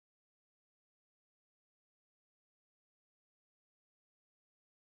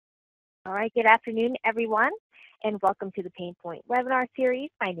All right, good afternoon, everyone, and welcome to the Pain Point webinar series.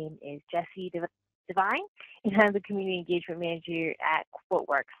 My name is Jessie Devine, and I'm the Community Engagement Manager at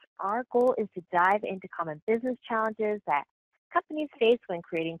QuoteWerks. Our goal is to dive into common business challenges that companies face when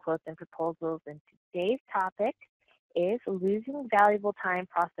creating quotes and proposals, and today's topic is losing valuable time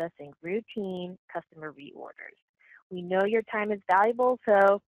processing routine customer reorders. We know your time is valuable,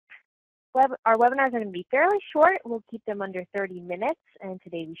 so our webinars are going to be fairly short. We'll keep them under 30 minutes, and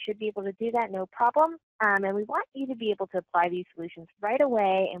today we should be able to do that, no problem. And we want you to be able to apply these solutions right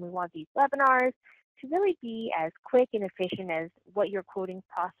away, and we want these webinars to really be as quick and efficient as what your quoting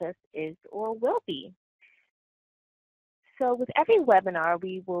process is or will be. So with every webinar,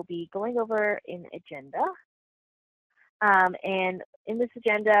 we will be going over an agenda. And in this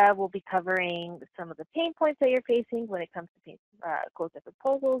agenda, we'll be covering some of the pain points that you're facing when it comes to quotes and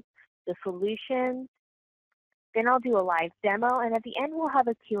proposals, the solutions. Then I'll do a live demo, and at the end we'll have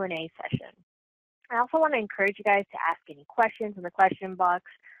a Q&A session. I also want to encourage you guys to ask any questions in the question box.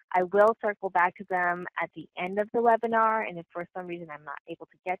 I will circle back to them at the end of the webinar, and if for some reason I'm not able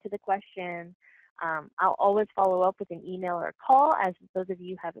to get to the question, I'll always follow up with an email or a call, as those of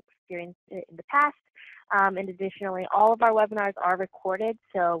you have experienced it in the past. And additionally, all of our webinars are recorded,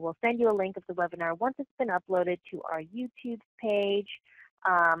 so we'll send you a link of the webinar once it's been uploaded to our YouTube page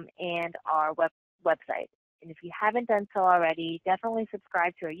and our website. And if you haven't done so already, definitely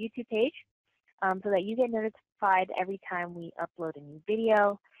subscribe to our YouTube page so that you get notified every time we upload a new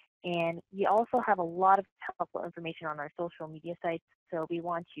video. And we also have a lot of helpful information on our social media sites, so we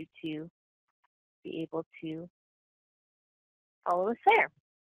want you to be able to follow us there.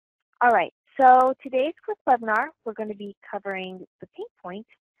 All right, so today's quick webinar, we're going to be covering the pain point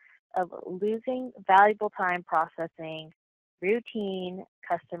of losing valuable time processing routine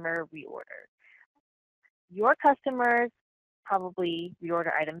customer reorders. Your customers probably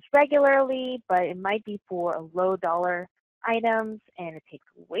reorder items regularly, but it might be for low dollar items, and it takes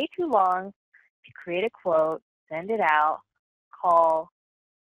way too long to create a quote, send it out, call,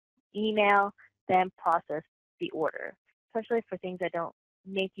 email, then process the order. Especially for things that don't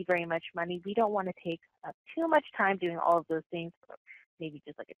make you very much money, we don't want to take up too much time doing all of those things, maybe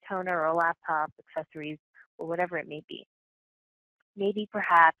just like a toner or a laptop, accessories, or whatever it may be. Maybe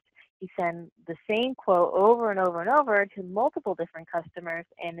perhaps you send the same quote over and over and over to multiple different customers,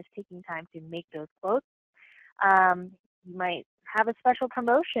 and it's taking time to make those quotes. You might have a special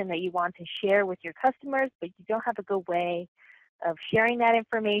promotion that you want to share with your customers, but you don't have a good way of sharing that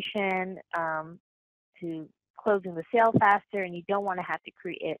information to closing the sale faster, and you don't want to have to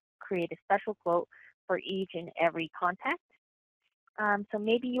create a special quote for each and every contact. So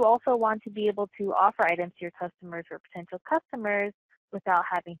maybe you also want to be able to offer items to your customers or potential customers without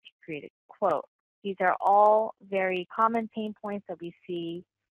having to create a quote. These are all very common pain points that we see.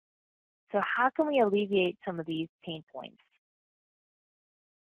 So how can we alleviate some of these pain points?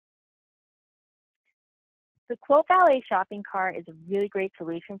 The Quote Valet shopping cart is a really great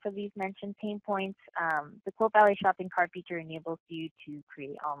solution for these mentioned pain points. The Quote Valet shopping cart feature enables you to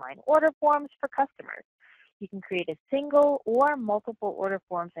create online order forms for customers. You can create a single or multiple order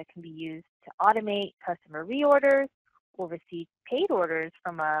forms that can be used to automate customer reorders or receive paid orders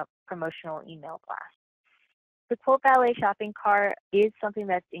from a promotional email blast. The Quote Valet shopping cart is something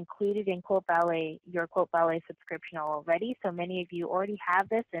that's included in your Quote Valet subscription already, so many of you already have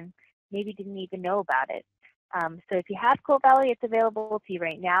this and maybe didn't even know about it. So if you have Quote Valet, it's available to you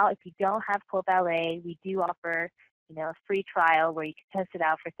right now. If you don't have Quote Valet, we do offer a free trial where you can test it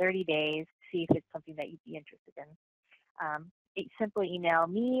out for 30 days, see if it's something that you'd be interested in. Simply email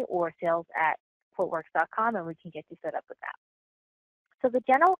me or sales@quoteworks.com and we can get you set up with that. So the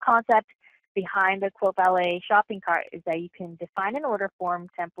general concept behind the Quote Valet shopping cart is that you can define an order form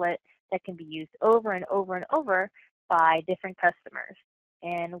template that can be used over and over and over by different customers.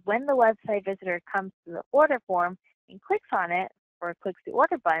 And when the website visitor comes to the order form and clicks on it or clicks the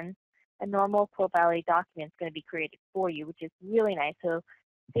order button, a normal Quote Valet document is going to be created for you, which is really nice. So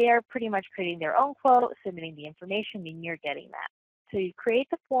they're pretty much creating their own quote, submitting the information, and you're getting that. So you create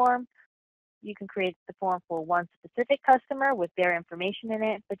the form. You can create the form for one specific customer with their information in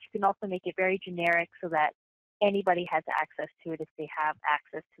it, but you can also make it very generic so that anybody has access to it if they have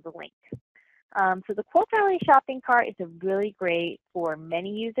access to the link. So the Quote Valet shopping cart is really great for many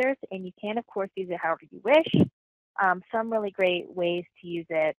users, and you can, of course, use it however you wish. Some really great ways to use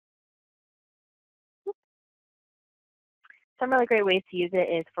it. Some really great ways to use it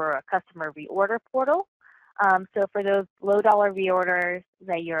is for a customer reorder portal. So for those low-dollar reorders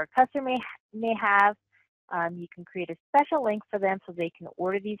that your customer may have, you can create a special link for them so they can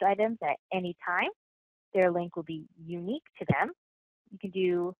order these items at any time. Their link will be unique to them. You can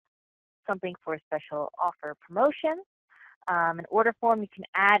do something for a special offer promotion. An order form, you can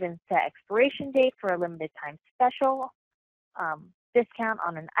add and set expiration date for a limited time special, discount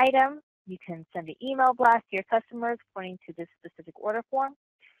on an item. You can send an email blast to your customers pointing to this specific order form.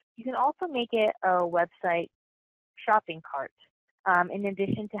 You can also make it a website shopping cart. In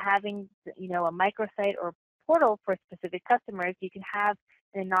addition to having, a microsite or portal for specific customers, you can have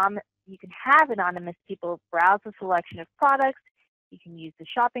anonymous people browse a selection of products. You can use the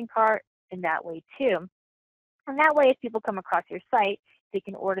shopping cart in that way too. And that way, if people come across your site, they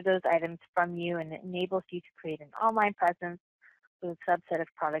can order those items from you, and it enables you to create an online presence with a subset of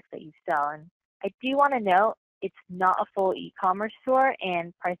products that you sell. And I do want to note, it's not a full e-commerce store,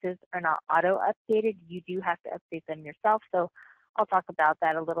 and prices are not auto-updated. You do have to update them yourself. So I'll talk about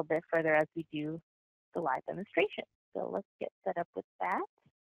that a little bit further as we do the live demonstration. So let's get set up with that.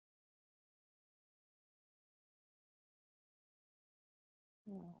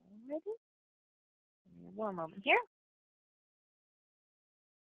 Alrighty. One moment here.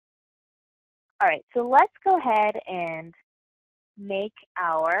 All right, so let's go ahead and make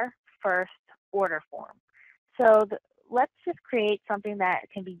our first order form. So let's just create something that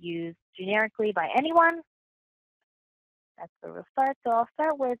can be used generically by anyone. That's where we'll start. So I'll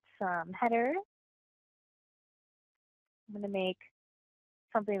start with some headers. I'm going to make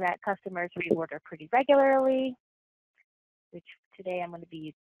something that customers reorder pretty regularly, which today I'm going to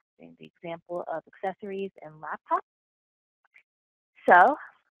be using the example of accessories and laptops. So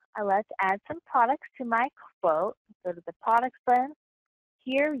let's add some products to my quote. Go to the products button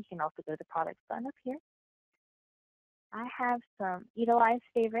here. You can also go to the products button up here. I have some utilized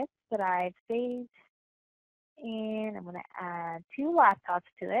favorites that I've saved, and I'm going to add 2 laptops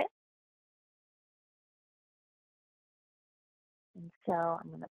to it. And so I'm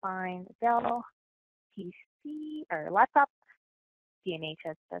going to find the Dell PC or laptop. D&H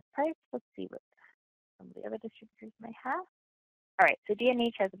has best price. Let's see what some of the other distributors might have. All right, so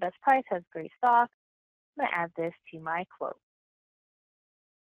D&H has the best price, has great stock. I'm going to add this to my quote.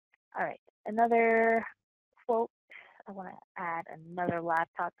 All right, another quote. I want to add another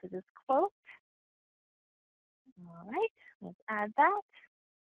laptop to this quote. All right, let's add that.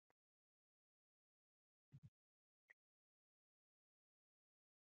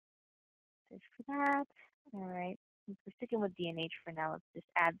 Just for that. All right, since we're sticking with D&H for now, let's just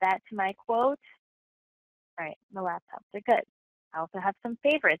add that to my quote. All right, the laptops are good. I also have some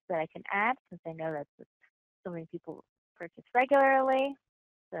favorites that I can add since I know that's so many people purchase regularly.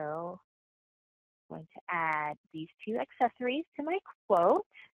 So I'm going to add these 2 accessories to my quote,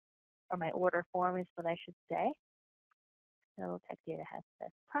 or my order form is what I should say. So tech data has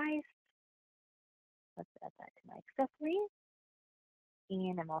best price. Let's add that to my accessories.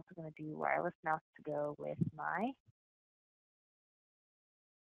 And I'm also going to do wireless mouse to go with my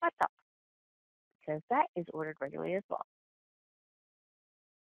laptop, because that is ordered regularly as well.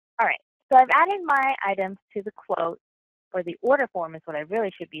 All right, so I've added my items to the quote, or the order form is what I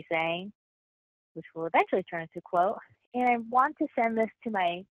really should be saying, which will eventually turn into a quote. And I want to send this to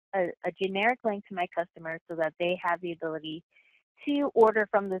a generic link to my customers so that they have the ability to order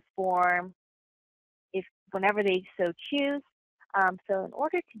from this form whenever they so choose. So in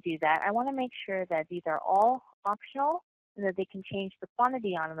order to do that, I want to make sure that these are all optional and that they can change the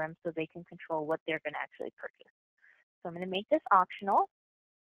quantity on them so they can control what they're going to actually purchase. So I'm going to make this optional.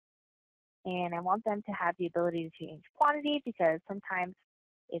 And I want them to have the ability to change quantity, because sometimes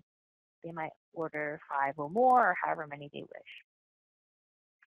they might order 5 or more, or however many they wish.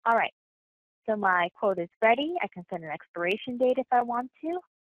 All right, so my quote is ready. I can set an expiration date if I want to.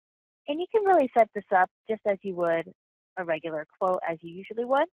 And you can really set this up just as you would a regular quote, as you usually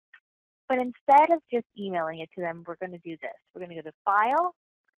would. But instead of just emailing it to them, we're going to do this. We're going to go to File,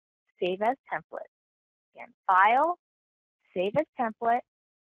 Save as Template. Again, File, Save as Template.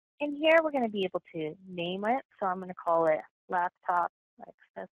 And here we're going to be able to name it. So I'm going to call it Laptop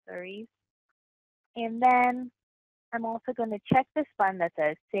Accessories. And then I'm also going to check this button that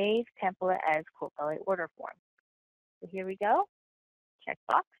says Save Template as QuoteWerks Order Form. So here we go.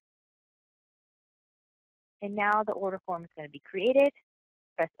 Checkbox. And now the order form is going to be created.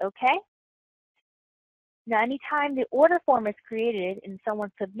 Press OK. Now, anytime the order form is created and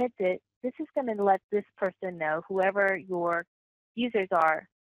someone submits it, this is going to let this person know, whoever your users are,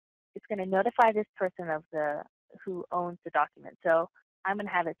 it's going to notify this person of who owns the document. So I'm going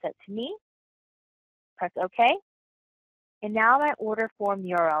to have it set to me. Press OK. And now my order form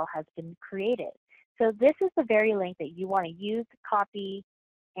URL has been created. So this is the very link that you want to use, copy,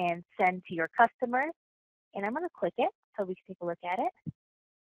 and send to your customers. And I'm going to click it so we can take a look at it.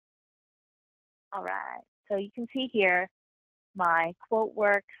 All right, so you can see here my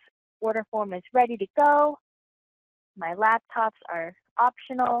QuoteWerks order form is ready to go. My laptops are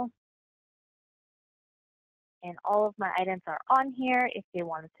optional. And all of my items are on here. If they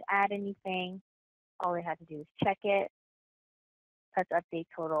wanted to add anything, all they had to do is check it, press update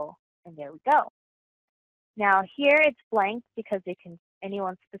total, and there we go. Now here it's blank because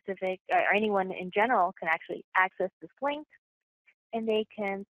anyone specific or anyone in general can actually access this link, and they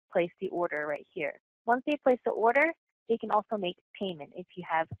can place the order right here. Once they place the order, they can also make payment if you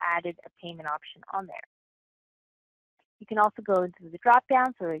have added a payment option on there. You can also go into the drop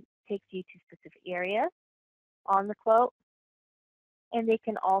down, so it takes you to specific areas on the quote, and they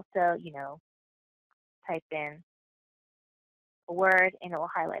can also, type in a word and it will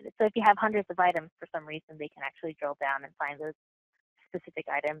highlight it. So if you have hundreds of items for some reason, they can actually drill down and find those specific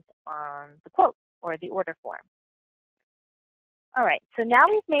items on the quote or the order form. All right, so now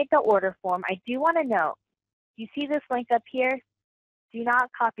we've made the order form. I do want to note, you see this link up here? Do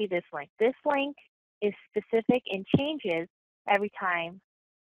not copy this link. This link is specific and changes every time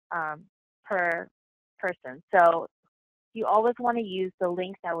per person. So you always want to use the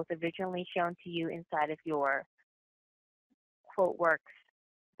link that was originally shown to you inside of your QuoteWerks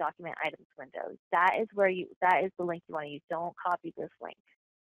document items window. That is the link you want to use. Don't copy this link.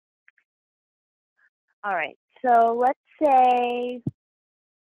 All right, so let's say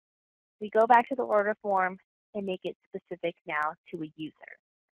we go back to the order form and make it specific now to a user.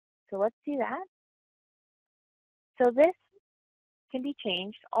 So let's do that. So this can be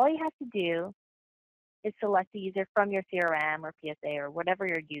changed. All you have to do is select the user from your CRM or PSA or whatever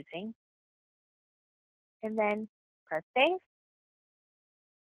you're using, and then press save.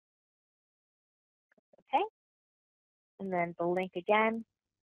 Okay. And then the link again.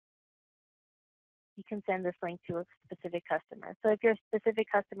 You can send this link to a specific customer. So if your specific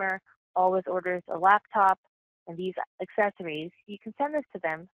customer always orders a laptop and these accessories, you can send this to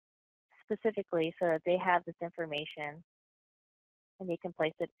them specifically so that they have this information and they can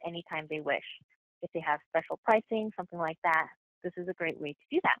place it anytime they wish. If they have special pricing, something like that, this is a great way to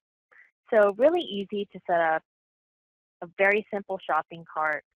do that. So really easy to set up a very simple shopping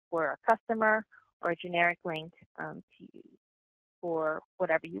cart for a customer or a generic link to use for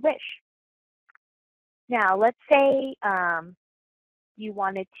whatever you wish. Now, let's say you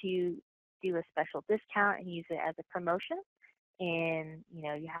wanted to do a special discount and use it as a promotion, and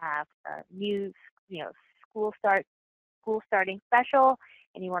you have a new school starting special,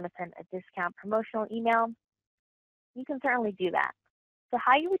 and you want to send a discount promotional email. You can certainly do that. So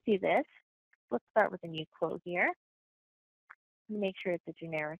how you would do this? Let's start with a new quote here. Make sure it's a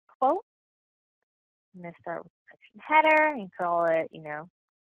generic quote. I'm going to start with the section header and call it,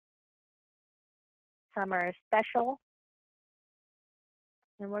 summer special.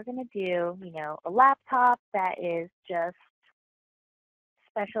 And we're going to do, a laptop that is just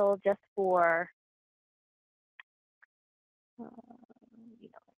special just for,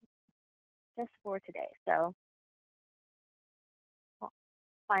 just for today. So we'll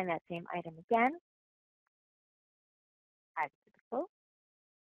find that same item again, add it to the quote.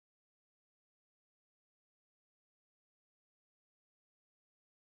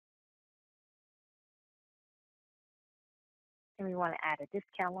 And we want to add a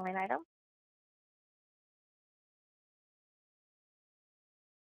discount line item.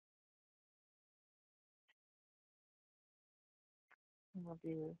 And we'll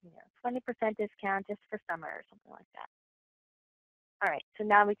do, 20% discount just for summer or something like that. All right, so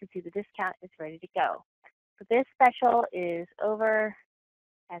now we can see the discount is ready to go. So this special is over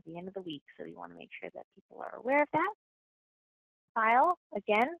at the end of the week, so we want to make sure that people are aware of that. File,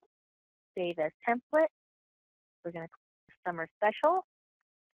 again, save as template. We're going to click summer special.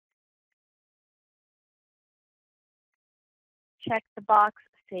 Check the box,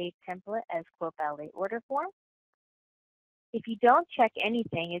 save template as quote validate order form. If you don't check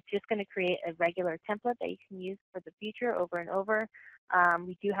anything, it's just going to create a regular template that you can use for the future over and over.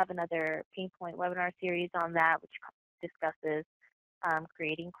 We do have another pain point webinar series on that, which discusses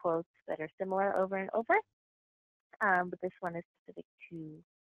creating quotes that are similar over and over. But this one is specific to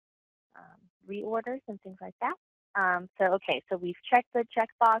reorders and things like that. So we've checked the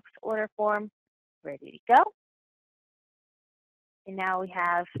checkbox order form, ready to go. And now we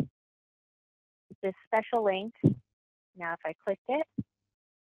have this special link. Now if I click it,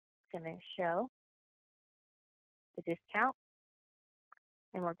 it's going to show the discount,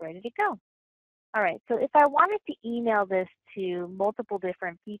 and we're ready to go. All right, so if I wanted to email this to multiple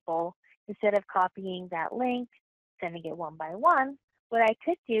different people, instead of copying that link, sending it one by one, what I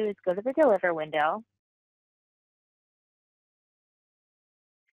could do is go to the Deliver window,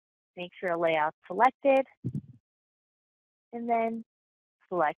 make sure layout's selected, and then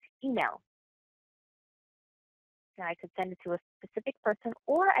select email. Now I could send it to a specific person,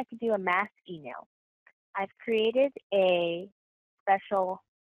 or I could do a mass email. I've created a special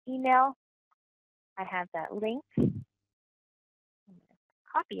email. I have that link. I'm going to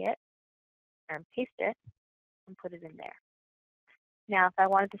copy it and paste it and put it in there. Now, if I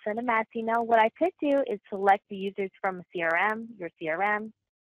wanted to send a mass email, what I could do is select the users from a CRM, your CRM.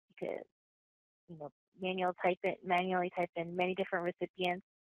 You could, manually type in many different recipients,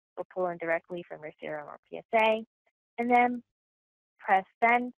 or pull in directly from your CRM or PSA, and then press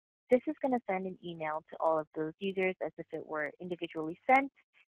send. This is going to send an email to all of those users as if it were individually sent,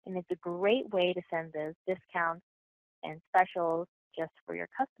 and it's a great way to send those discounts and specials just for your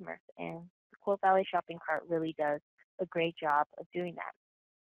customers. And the Quote Valley Shopping Cart really does a great job of doing that.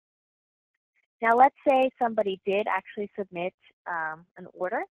 Now let's say somebody did actually submit an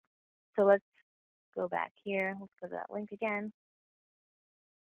order. So let's go back here. Let's go to that link again.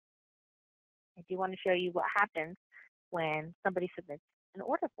 I do want to show you what happens when somebody submits an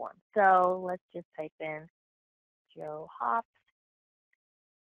order form. So let's just type in Joe Hops.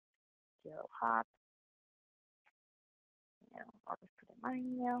 I'll just put in my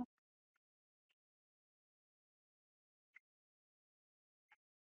email.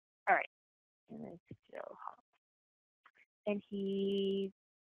 All right, and then it's Joe Hops. And he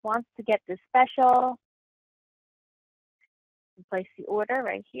wants to get this special and place the order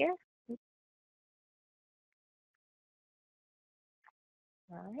right here.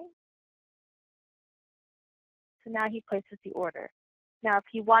 All right. So now he places the order. Now, if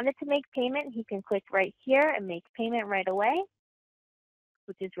he wanted to make payment, he can click right here and make payment right away,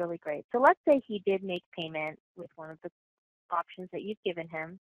 which is really great. So let's say he did make payment with one of the options that you've given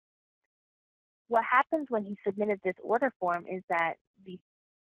him. What happens when he submitted this order form is that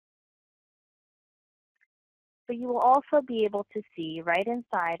so you will also be able to see right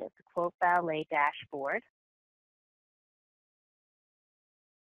inside of the Quote Valet dashboard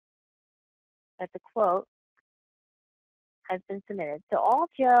that the quote has been submitted. So all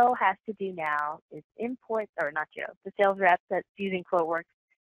Joe has to do now is import, or not Joe, the sales rep that's using QuoteWerks,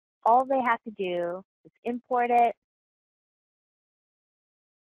 all they have to do is import it,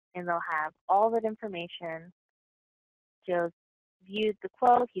 and they'll have all that information. Joe's viewed the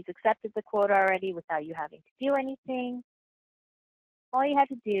quote, he's accepted the quote already without you having to do anything. All you have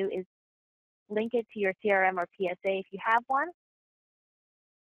to do is link it to your CRM or PSA if you have one,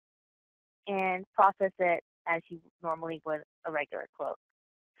 and process it as you normally would a regular quote.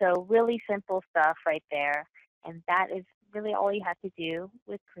 So really simple stuff right there, and that is really all you have to do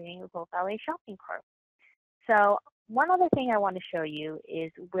with creating a Quote Valet shopping cart. So one other thing I want to show you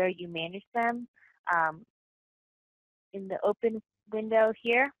is where you manage them. In the open window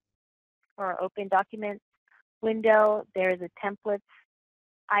here, or open documents window, there's a templates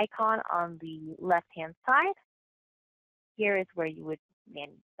icon on the left-hand side. Here is where you would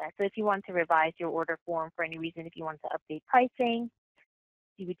manage that. So if you want to revise your order form for any reason, if you want to update pricing,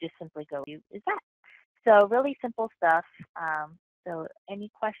 you would just simply go to that. So really simple stuff. So any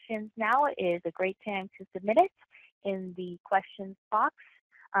questions, now is a great time to submit it in the questions box.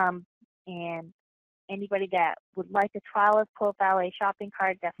 And anybody that would like a trial of Quote Valet shopping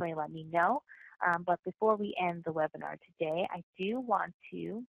cart, definitely let me know. But before we end the webinar today, I do want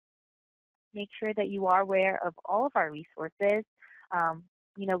to make sure that you are aware of all of our resources.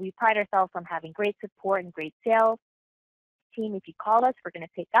 We pride ourselves on having great support and great sales team. If you call us, we're going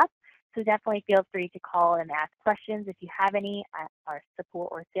to pick up. So definitely feel free to call and ask questions if you have any at our support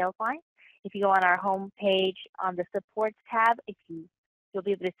or sales line. If you go on our home page on the supports tab, you'll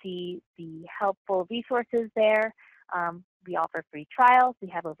be able to see the helpful resources there. We offer free trials. We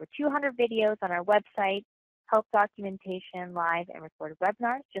have over 200 videos on our website, help documentation, live and recorded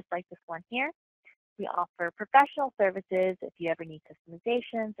webinars, just like this one here. We offer professional services if you ever need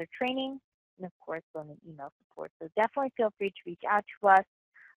customizations or training, and of course, phone and email support. So definitely feel free to reach out to us.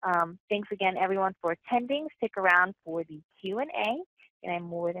 Thanks again, everyone, for attending. Stick around for the Q&A, and I'm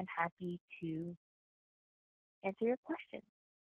more than happy to answer your questions.